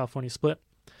Altman's California Split.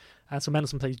 So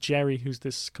Mendelsohn plays Jerry, who's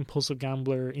this compulsive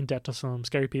gambler in debt to some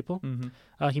scary people.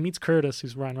 He meets Curtis,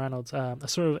 who's Ryan Reynolds, a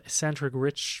sort of eccentric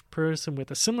rich person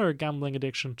with a similar gambling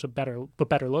addiction to better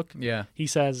luck. He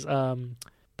says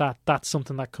that's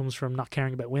something that comes from not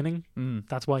caring about winning.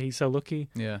 That's why he's so lucky.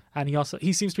 And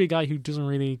he seems to be a guy who doesn't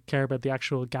really care about the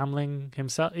actual gambling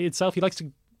itself. He likes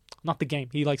to, not the game,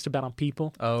 he likes to bet on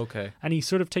people. And he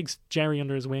sort of takes Jerry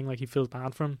under his wing, like he feels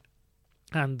bad for him.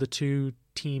 And the two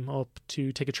team up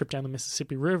to take a trip down the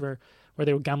Mississippi River, where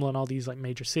they would gamble in all these like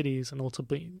major cities and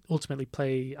ultimately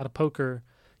play at a poker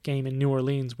game in New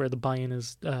Orleans, where the buy-in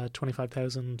is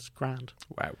 $25,000 grand.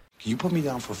 Wow. Can you put me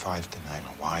down for 5 tonight,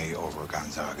 Hawaii over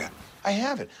Gonzaga? I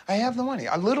have it. I have the money.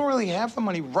 I literally have the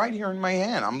money right here in my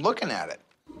hand. I'm looking at it.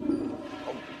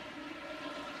 Oh.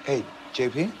 Hey,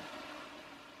 JP?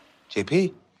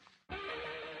 JP?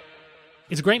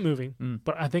 It's a great movie,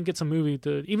 but I think it's a movie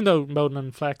that, even though Bowden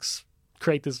and Flex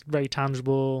create this very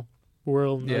tangible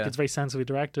world, like it's very sensibly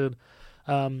directed,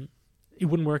 it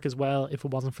wouldn't work as well if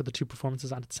it wasn't for the two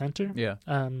performances at its center.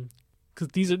 Because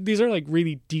these are like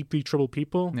really deeply troubled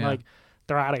people. Like,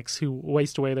 they're addicts who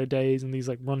waste away their days in these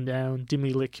like rundown,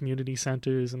 dimly lit community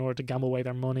centers in order to gamble away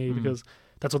their money because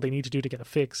that's what they need to do to get a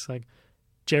fix. Like,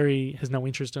 Jerry has no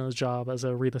interest in his job as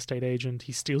a real estate agent.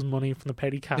 He steals money from the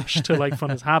petty cash to like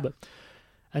fund his habit.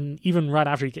 And even right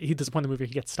after he does the point in the movie,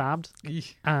 he gets stabbed,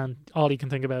 and all he can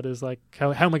think about is like,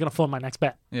 how am I going to fund my next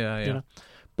bet? You know?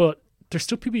 But there's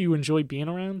still people you enjoy being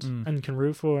around and can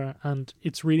root for, and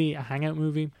it's really a hangout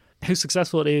movie. How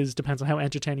successful it is depends on how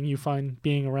entertaining you find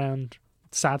being around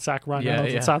sad sack Ryan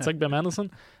Reynolds and sad sack Ben Mendelsohn.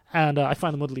 And I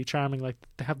find them utterly charming. Like,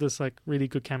 they have this like really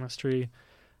good chemistry.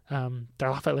 They're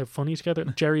laugh out loud funny together.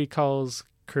 Jerry calls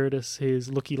Curtis his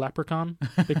lucky leprechaun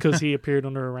because he appeared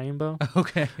under a rainbow.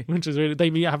 Which is really, they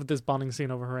have this bonding scene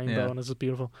over a rainbow, and it's just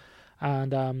beautiful.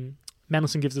 And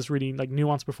Mendelsohn gives this really like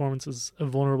nuanced performance as a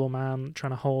vulnerable man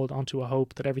trying to hold onto a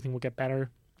hope that everything will get better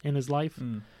in his life.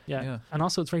 And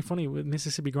also it's very funny with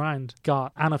Mississippi Grind,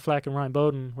 got Anna Fleck and Ryan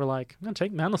Bowden were like, I'm gonna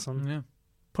take Mendelsohn,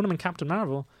 put him in Captain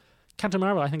Marvel. Captain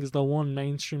Marvel, I think, is the one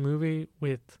mainstream movie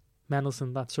with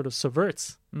Mendelsohn that sort of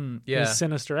subverts his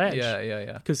sinister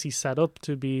edge. Because he's set up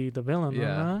to be the villain.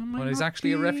 When he's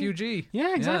actually a refugee.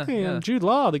 Yeah, exactly. And Jude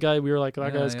Law, the guy we were like,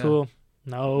 that guy's cool.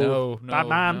 No,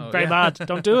 Batman, very bad.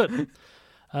 Don't do it.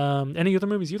 Any other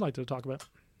movies you'd like to talk about?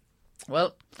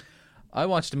 Well, I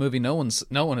watched a movie no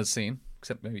one has seen,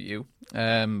 except maybe you,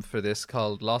 for this,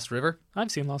 called Lost River.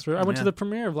 I've seen Lost River. I went to the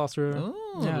premiere of Lost River.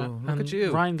 Oh, look at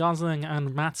you. Ryan Gosling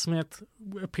and Matt Smith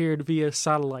appeared via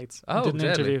satellites. Oh, did an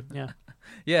interview.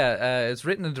 It's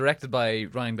written and directed by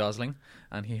Ryan Gosling,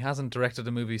 and he hasn't directed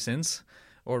a movie since,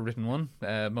 or written one,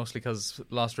 mostly because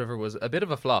Lost River was a bit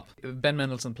of a flop. Ben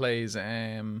Mendelsohn plays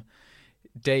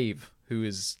Dave, who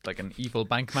is like an evil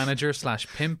bank manager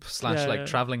 / pimp / like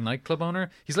traveling nightclub owner.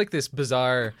 He's like this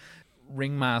bizarre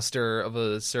ringmaster of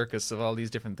a circus of all these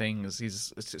different things.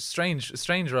 It's a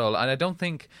strange role, and I don't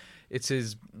think it's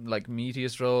his like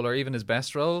meatiest role or even his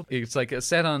best role. It's like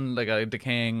set on like a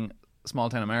decaying small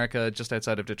town America just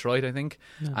outside of Detroit, I think,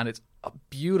 and it's a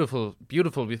beautiful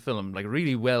film, like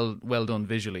really well done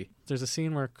visually. There's a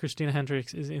scene where Christina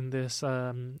Hendricks is in this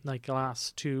like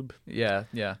glass tube, yeah,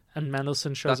 and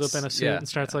Mendelsohn shows up in a suit and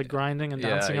starts like grinding and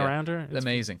dancing around her. It's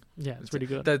amazing. Yeah, it's really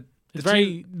good. It's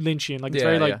very Lynchian, like it's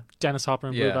very like Dennis Hopper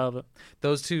and Blue Velvet.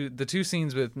 The two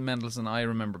scenes with Mendelsohn I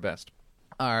remember best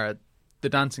are the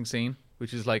dancing scene,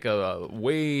 which is like a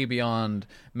way beyond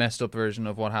messed up version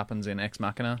of what happens in Ex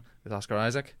Machina with Oscar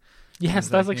Isaac. Yes,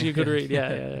 that's actually a good read.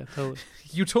 Yeah, totally.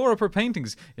 You tore up her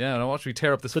paintings. Yeah, now watch me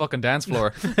tear up this fucking dance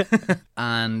floor.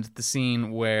 And the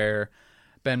scene where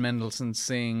Ben Mendelsohn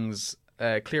sings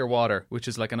Clear Water, which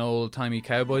is like an old-timey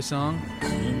cowboy song.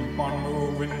 Keep on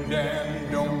moving,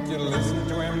 Dan. Don't you listen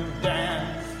to him,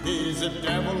 Dan. He's a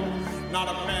devil, not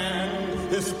a man.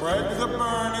 He spreads the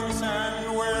burning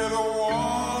sand where the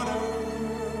water.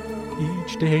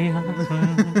 Each day I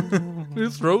swim.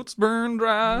 His throat's burned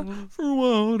dry for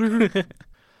water.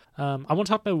 I want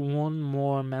to talk about one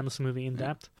more Mendelsohn movie in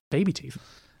depth, Baby Teeth.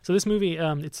 So this movie,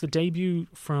 it's the debut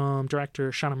from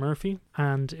director Shannon Murphy,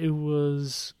 and it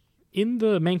was in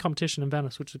the main competition in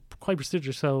Venice, which is quite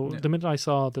prestigious. So the minute I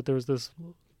saw that there was this,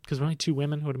 because there were only 2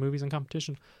 women who had movies in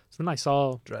competition, so then I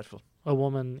saw dreadful a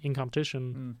woman in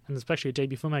competition, and especially a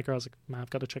debut filmmaker, I was like, man, I've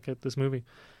got to check out this movie.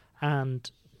 And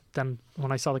then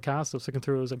when I saw the cast, I was looking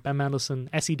through, it was like Ben Mendelsohn,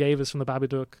 Essie Davis from The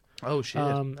Babadook. Oh, shit.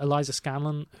 Eliza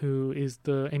Scanlon, who is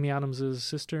the Amy Adams'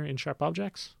 sister in Sharp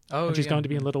Objects. Oh, and she's going to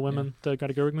be in Little Women, the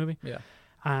Greta Gerwig movie. Yeah.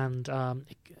 And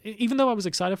even though I was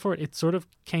excited for it, it sort of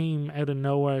came out of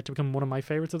nowhere to become one of my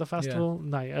favorites of the festival.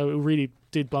 Like, it really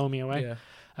did blow me away. Yeah.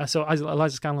 So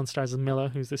Eliza Scanlon stars as Milla,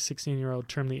 who's this 16-year-old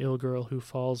terminally ill girl who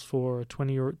falls for a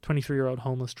 23-year-old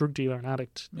homeless drug dealer and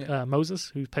addict,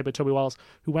 Moses, who's played by Toby Wallace,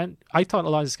 who I thought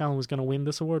Eliza Scanlon was going to win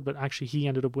this award, but actually he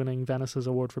ended up winning Venice's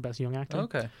award for Best Young Actor.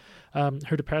 Okay.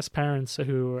 Her depressed parents,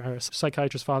 who are a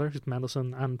psychiatrist father, who's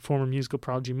Mendelsohn, and former musical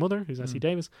prodigy mother, who's Essie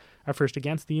Davis, are first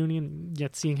against the union,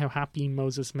 yet seeing how happy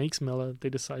Moses makes Milla, they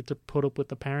decide to put up with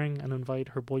the pairing and invite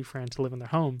her boyfriend to live in their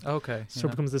home. Okay. So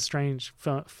it becomes this strange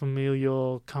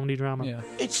familial comedy drama. Yeah.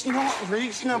 It's not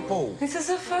reasonable. This is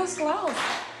her first love.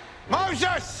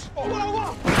 Moses!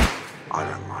 Whoa. I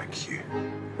don't like you,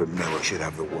 but Miller should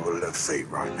have the world at her feet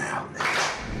right now.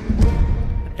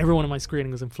 Everyone in my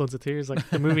screening was in floods of tears. Like,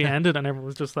 the movie ended and everyone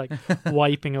was just like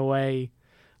wiping away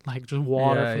like just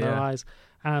water from their eyes.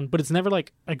 But it's never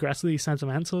like aggressively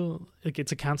sentimental. Like,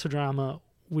 it's a cancer drama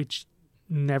which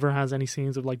never has any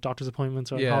scenes of like doctor's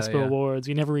appointments or hospital wards.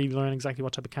 You never really learn exactly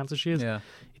what type of cancer she is.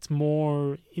 It's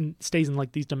more stays in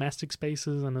like these domestic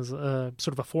spaces and is a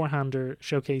sort of a forehander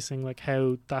showcasing like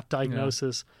how that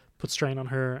diagnosis puts strain on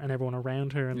her and everyone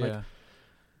around her, and like,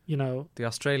 you know, the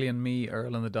Australian me,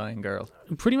 Earl and the Dying Girl.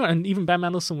 Pretty much. And even Ben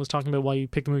Mendelsohn was talking about why he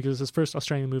picked the movie, because it's his first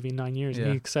Australian movie in 9 years,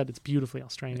 and he said it's beautifully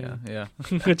Australian.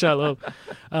 Which I love.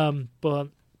 But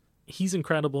he's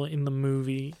incredible in the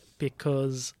movie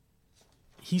because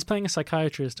he's playing a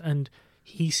psychiatrist and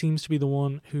he seems to be the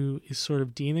one who is sort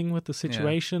of dealing with the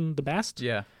situation the best.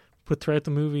 Yeah. But throughout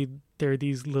the movie, there are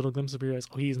these little glimpses of realize,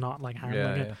 he's not like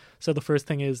handling it. So the first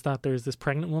thing is that there's this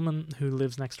pregnant woman who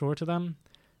lives next door to them,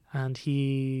 and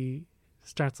he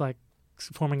starts like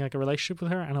forming like a relationship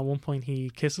with her, and at one point he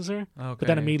kisses her, but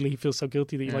then immediately he feels so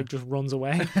guilty that he like just runs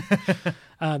away.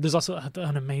 There's also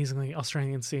an amazingly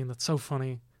Australian scene that's so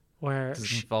funny where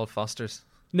does it involve Fosters?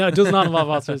 No, it does not involve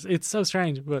Fosters. It's so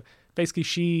strange, but basically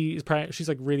she's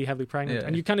like really heavily pregnant,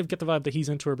 and you kind of get the vibe that he's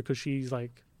into her because she's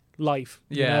like life,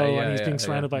 and he's being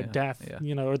surrounded by death,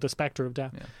 or the specter of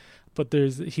death. But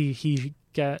there's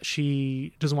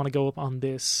she doesn't want to go up on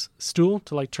this stool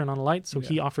to like turn on a light, so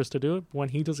he offers to do it. When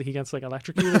he does it, he gets like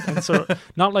electrocuted, and so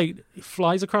not like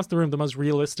flies across the room. The most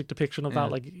realistic depiction of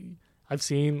that like I've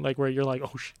seen, like where you're like,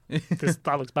 oh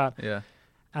that looks bad.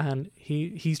 And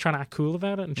he's trying to act cool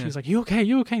about it, and she's like, you okay?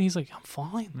 And he's like, I'm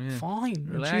fine. Relax,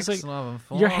 and she's like, love, I'm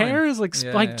fine. your hair is like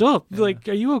spiked up. Like,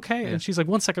 are you okay? And she's like,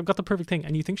 one sec, I've got the perfect thing.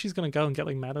 And you think she's going to go and get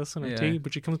like medicine or tea,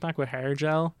 but she comes back with hair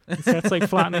gel and starts like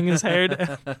flattening his hair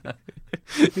down.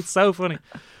 It's so funny.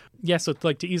 So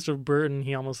like to ease her burden,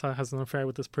 he almost has an affair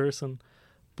with this person.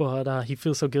 But he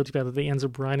feels so guilty about it that he ends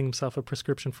up writing himself a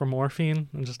prescription for morphine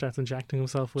and just starts injecting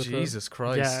himself with Jesus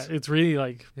Christ. Yeah, it's really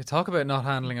like... You talk about not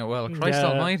handling it well. Christ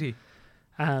almighty.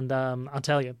 And I'll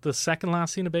tell you, the second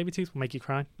last scene of Baby Teeth will make you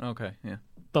cry. Okay,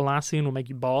 The last scene will make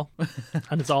you bawl.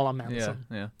 And it's all on Mendelsohn.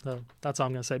 Yeah. So that's all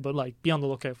I'm going to say. But like, be on the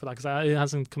lookout for that, because it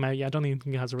hasn't come out yet. I don't even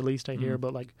think it has a release date here,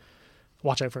 but like,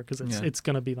 watch out for it, because it's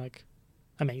going to be like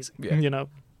amazing. Yeah. You know,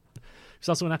 there's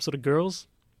also an episode of Girls.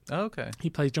 Oh, okay. He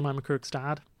plays Jemima Kirk's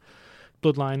dad.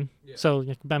 Bloodline. Yeah. So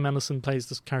like, Ben Mendelsohn plays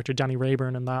this character Danny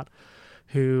Rayburn in that,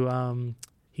 who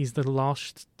he's the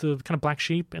kind of black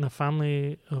sheep in a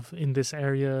family in this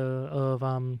area of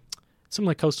some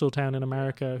like coastal town in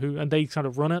America, and they sort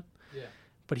of run it. Yeah.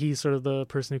 But he's sort of the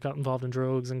person who got involved in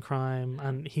drugs and crime,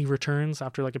 and he returns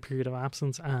after like a period of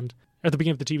absence. And at the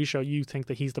beginning of the TV show, you think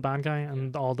that he's the bad guy,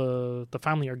 and all the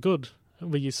family are good.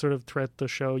 But you sort of throughout the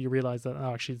show, you realize that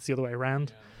actually it's the other way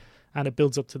around, and it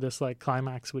builds up to this like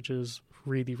climax, which is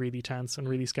really, really tense and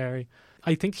really scary.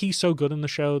 I think he's so good in the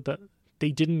show that they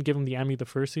didn't give him the Emmy the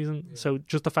first season. Yeah. So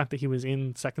just the fact that he was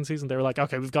in second season, they were like,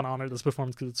 okay, we've got to honor this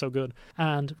performance because it's so good.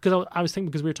 And because I was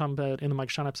thinking, because we were talking about in the Mike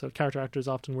Shan episode, character actors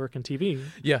often work in TV.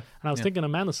 Yeah. And I was thinking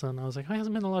of Mendelsohn. I was like, he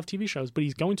hasn't been in a lot of TV shows, but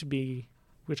he's going to be,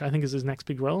 which I think is his next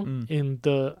big role, in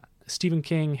the Stephen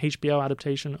King HBO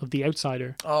adaptation of The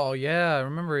Outsider. Oh, yeah. I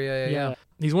remember. Yeah.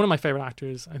 He's one of my favorite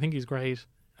actors. I think he's great.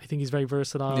 I think he's very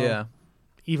versatile. Yeah.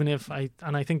 Even if I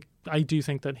do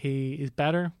think that he is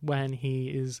better when he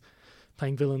is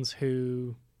playing villains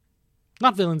who,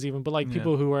 not villains even, but like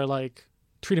people who are like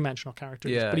three-dimensional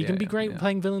characters. Yeah, but he can be great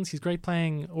playing villains. He's great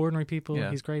playing ordinary people. Yeah.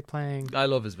 He's great playing. I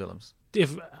love his villains.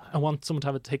 If I want someone to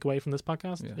have a takeaway from this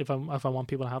podcast, if I want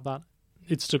people to have that,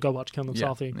 it's to go watch Kill Them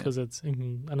Softly, because it's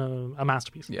a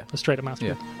masterpiece. Yeah. A straight-up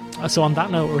masterpiece. Yeah. So on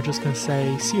that note, we're just going to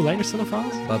say, see you later,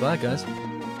 cinephiles. Bye-bye, guys.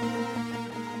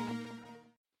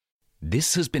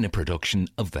 This has been a production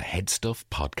of the Head Stuff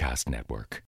Podcast Network.